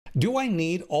Do I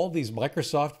need all these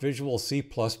Microsoft Visual C++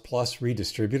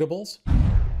 redistributables?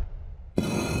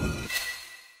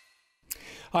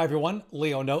 Hi everyone,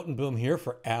 Leo Notenboom here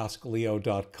for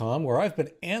askleo.com, where I've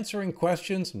been answering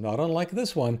questions, not unlike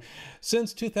this one,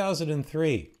 since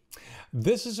 2003.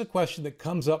 This is a question that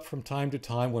comes up from time to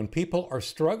time when people are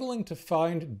struggling to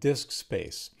find disk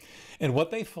space. And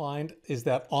what they find is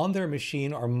that on their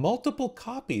machine are multiple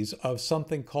copies of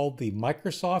something called the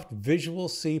Microsoft Visual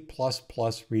C++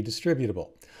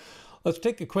 redistributable. Let's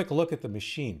take a quick look at the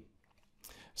machine.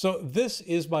 So this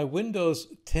is my Windows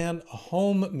 10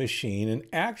 home machine, and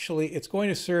actually it's going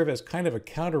to serve as kind of a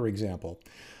counterexample.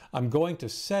 I'm going to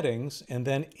Settings and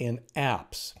then in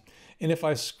Apps. And if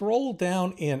I scroll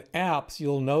down in Apps,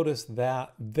 you'll notice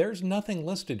that there's nothing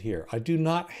listed here. I do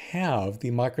not have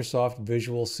the Microsoft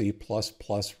Visual C++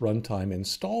 runtime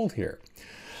installed here.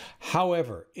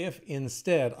 However, if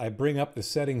instead I bring up the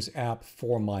Settings app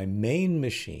for my main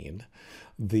machine,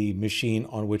 the machine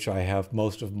on which I have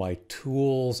most of my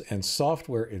tools and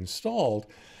software installed,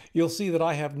 you'll see that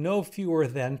I have no fewer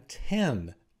than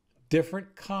 10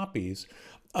 different copies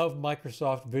of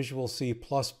Microsoft Visual C++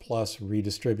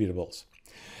 redistributables.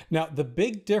 Now, the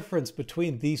big difference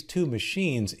between these two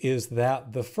machines is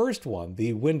that the first one,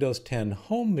 the Windows 10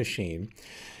 home machine,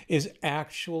 is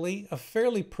actually a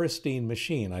fairly pristine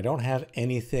machine. I don't have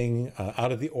anything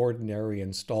out of the ordinary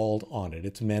installed on it.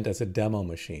 It's meant as a demo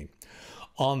machine.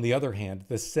 On the other hand,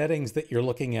 the settings that you're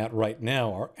looking at right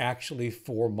now are actually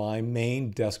for my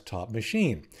main desktop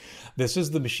machine. This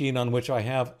is the machine on which I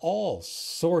have all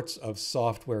sorts of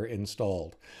software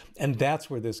installed, and that's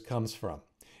where this comes from.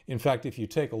 In fact, if you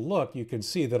take a look, you can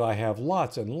see that I have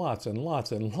lots and lots and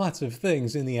lots and lots of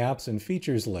things in the apps and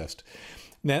features list.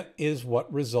 That is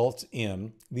what results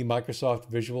in the Microsoft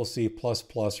Visual C++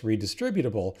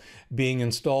 redistributable being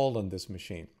installed on this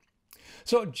machine.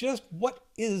 So just what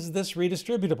is this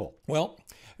redistributable? Well,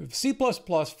 C++,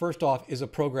 first off, is a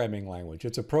programming language.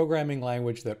 It's a programming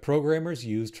language that programmers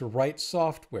use to write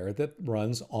software that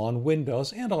runs on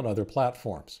Windows and on other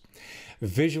platforms.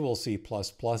 Visual C++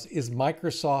 is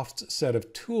Microsoft's set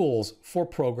of tools for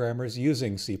programmers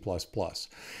using C++.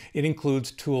 It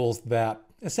includes tools that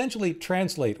essentially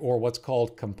translate, or what's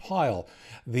called compile,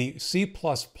 the C++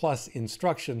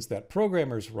 instructions that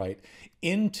programmers write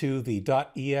into the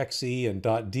 .exe and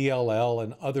 .dll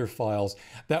and other files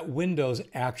that Windows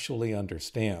actually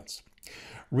understands.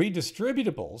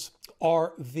 Redistributables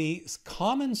are the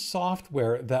common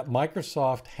software that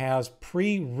Microsoft has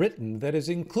pre-written that is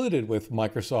included with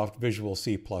Microsoft Visual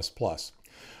C++.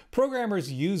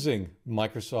 Programmers using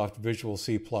Microsoft Visual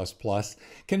C++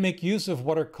 can make use of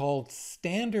what are called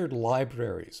standard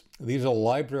libraries. These are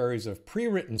libraries of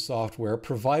pre-written software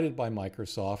provided by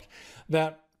Microsoft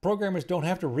that programmers don't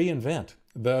have to reinvent.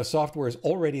 The software is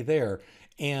already there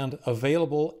and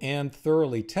available and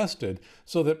thoroughly tested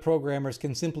so that programmers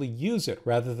can simply use it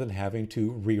rather than having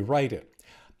to rewrite it.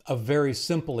 A very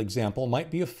simple example might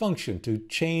be a function to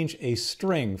change a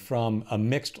string from a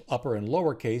mixed upper and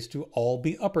lowercase to all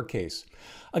be uppercase.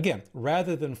 Again,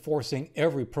 rather than forcing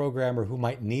every programmer who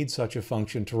might need such a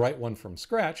function to write one from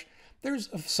scratch, there's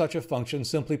such a function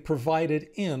simply provided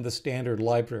in the standard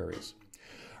libraries.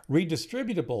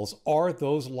 Redistributables are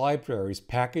those libraries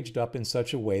packaged up in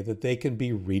such a way that they can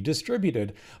be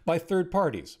redistributed by third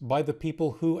parties, by the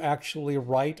people who actually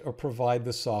write or provide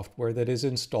the software that is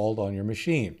installed on your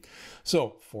machine.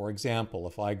 So, for example,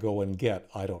 if I go and get,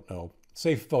 I don't know,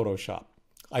 say Photoshop.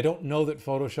 I don't know that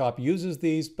Photoshop uses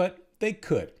these, but they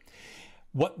could.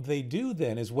 What they do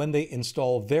then is when they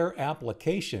install their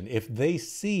application, if they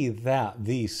see that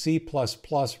the C++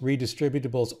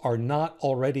 redistributables are not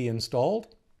already installed,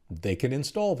 they can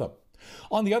install them.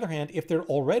 On the other hand, if they're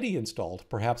already installed,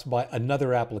 perhaps by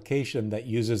another application that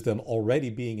uses them already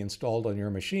being installed on your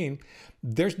machine,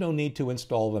 there's no need to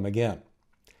install them again.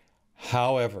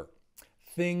 However,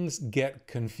 things get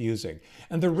confusing.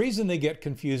 And the reason they get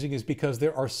confusing is because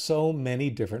there are so many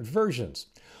different versions.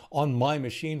 On my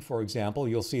machine, for example,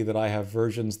 you'll see that I have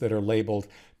versions that are labeled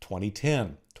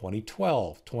 2010,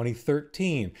 2012,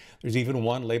 2013. There's even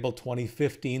one labeled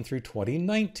 2015 through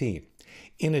 2019.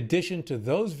 In addition to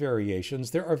those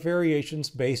variations, there are variations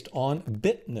based on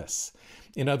bitness.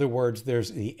 In other words,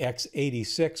 there's the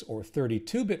x86 or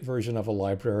 32-bit version of a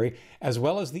library, as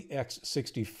well as the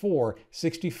x64,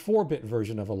 64-bit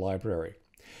version of a library.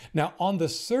 Now, on the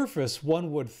surface,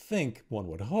 one would think, one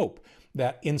would hope,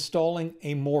 that installing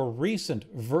a more recent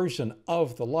version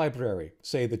of the library,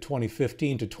 say the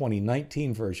 2015 to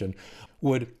 2019 version,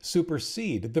 would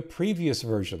supersede the previous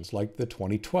versions like the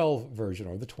 2012 version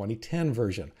or the 2010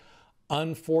 version.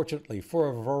 Unfortunately, for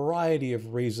a variety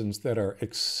of reasons that are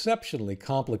exceptionally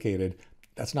complicated,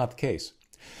 that's not the case.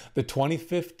 The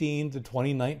 2015 to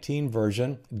 2019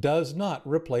 version does not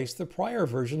replace the prior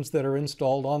versions that are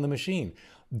installed on the machine.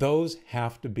 Those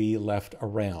have to be left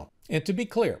around. And to be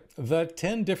clear, the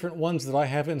 10 different ones that I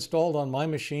have installed on my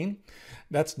machine,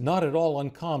 that's not at all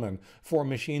uncommon for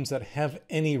machines that have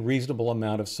any reasonable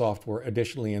amount of software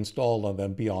additionally installed on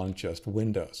them beyond just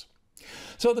Windows.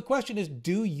 So the question is,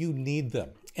 do you need them?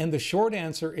 And the short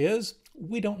answer is,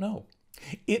 we don't know.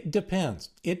 It depends.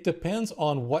 It depends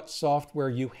on what software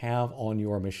you have on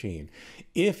your machine.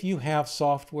 If you have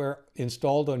software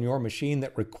installed on your machine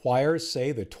that requires,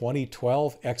 say, the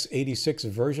 2012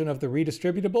 x86 version of the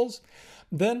redistributables,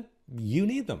 then you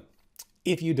need them.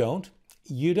 If you don't,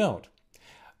 you don't.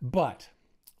 But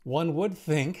one would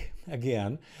think,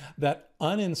 again, that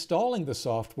uninstalling the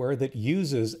software that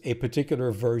uses a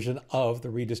particular version of the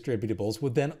redistributables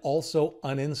would then also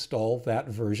uninstall that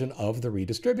version of the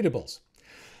redistributables.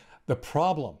 The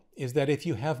problem is that if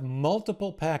you have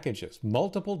multiple packages,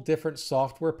 multiple different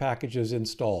software packages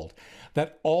installed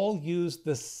that all use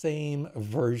the same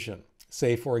version,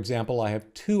 say, for example, I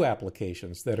have 2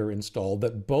 applications that are installed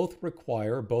that both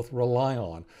rely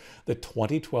on the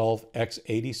 2012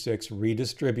 x86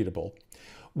 redistributable.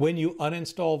 When you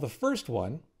uninstall the first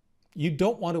one, you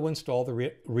don't want to install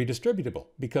the redistributable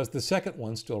because the second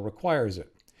one still requires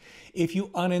it. If you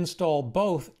uninstall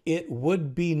both, it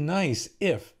would be nice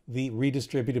if the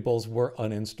redistributables were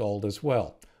uninstalled as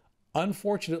well.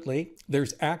 Unfortunately,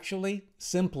 there's actually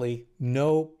simply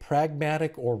no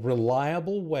pragmatic or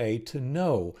reliable way to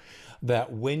know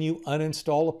that when you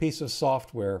uninstall a piece of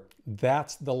software,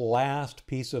 that's the last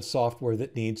piece of software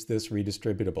that needs this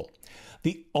redistributable.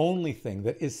 The only thing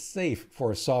that is safe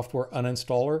for a software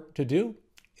uninstaller to do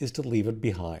is to leave it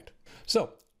behind. So,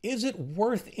 is it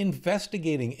worth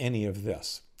investigating any of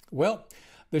this? Well,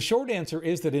 the short answer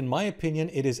is that in my opinion,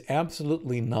 it is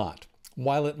absolutely not.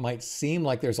 While it might seem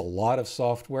like there's a lot of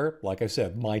software, like I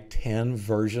said, my 10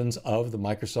 versions of the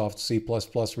Microsoft C++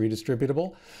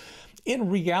 redistributable, in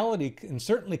reality, and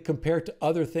certainly compared to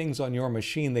other things on your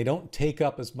machine, they don't take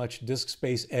up as much disk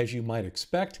space as you might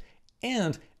expect,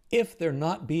 and if they're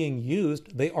not being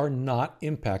used, they are not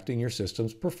impacting your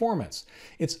system's performance.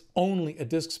 It's only a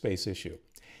disk space issue.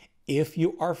 If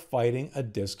you are fighting a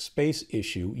disk space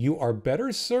issue, you are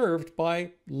better served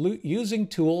by using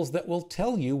tools that will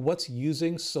tell you what's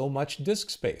using so much disk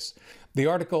space. The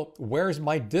article, "Where's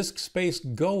My Disk Space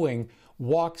Going?"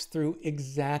 walks through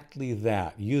exactly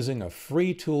that, using a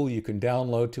free tool you can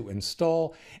download to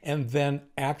install and then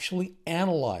actually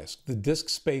analyze the disk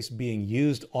space being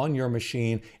used on your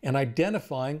machine and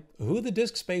identifying who the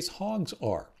disk space hogs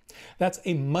are. That's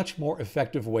a much more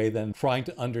effective way than trying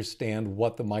to understand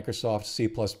what the Microsoft C++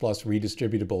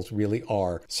 redistributables really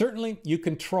are. Certainly, you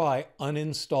can try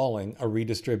uninstalling a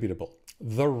redistributable.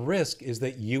 The risk is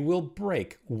that you will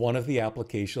break one of the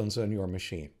applications on your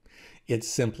machine. It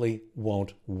simply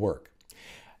won't work.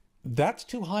 That's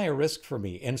too high a risk for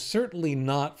me, and certainly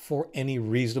not for any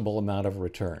reasonable amount of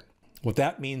return. What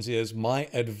that means is my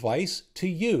advice to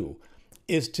you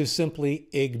is to simply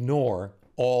ignore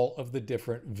all of the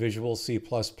different Visual C++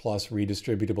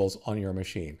 redistributables on your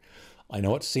machine. I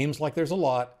know it seems like there's a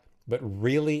lot, but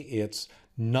really it's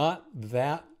not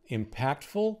that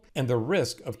impactful, and the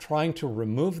risk of trying to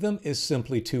remove them is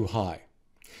simply too high.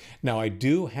 Now, I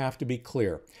do have to be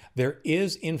clear. There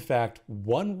is, in fact,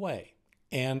 one way,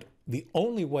 and the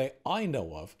only way I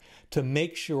know of, to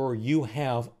make sure you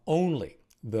have only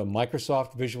the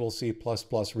Microsoft Visual C++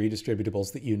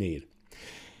 redistributables that you need.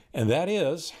 And that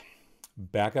is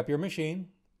back up your machine,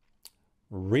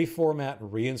 reformat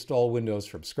and reinstall Windows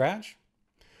from scratch,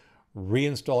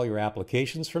 reinstall your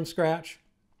applications from scratch,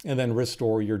 and then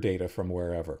restore your data from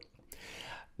wherever.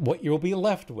 What you'll be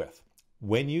left with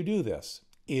when you do this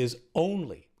is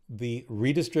only the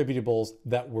redistributables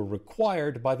that were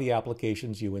required by the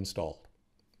applications you installed.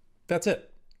 That's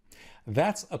it.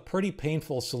 That's a pretty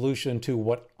painful solution to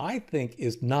what I think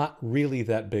is not really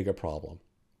that big a problem.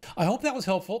 I hope that was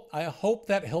helpful. I hope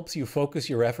that helps you focus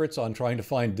your efforts on trying to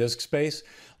find disk space.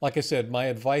 Like I said, my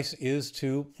advice is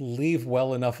to leave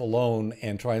well enough alone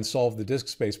and try and solve the disk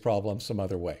space problem some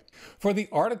other way. For the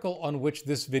article on which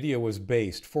this video was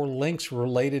based, for links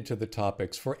related to the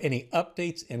topics, for any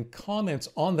updates and comments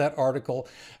on that article,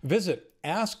 visit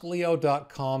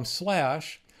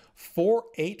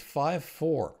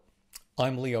askleo.com/4854.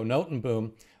 I'm Leo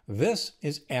Notenboom. This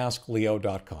is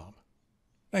askleo.com.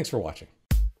 Thanks for watching.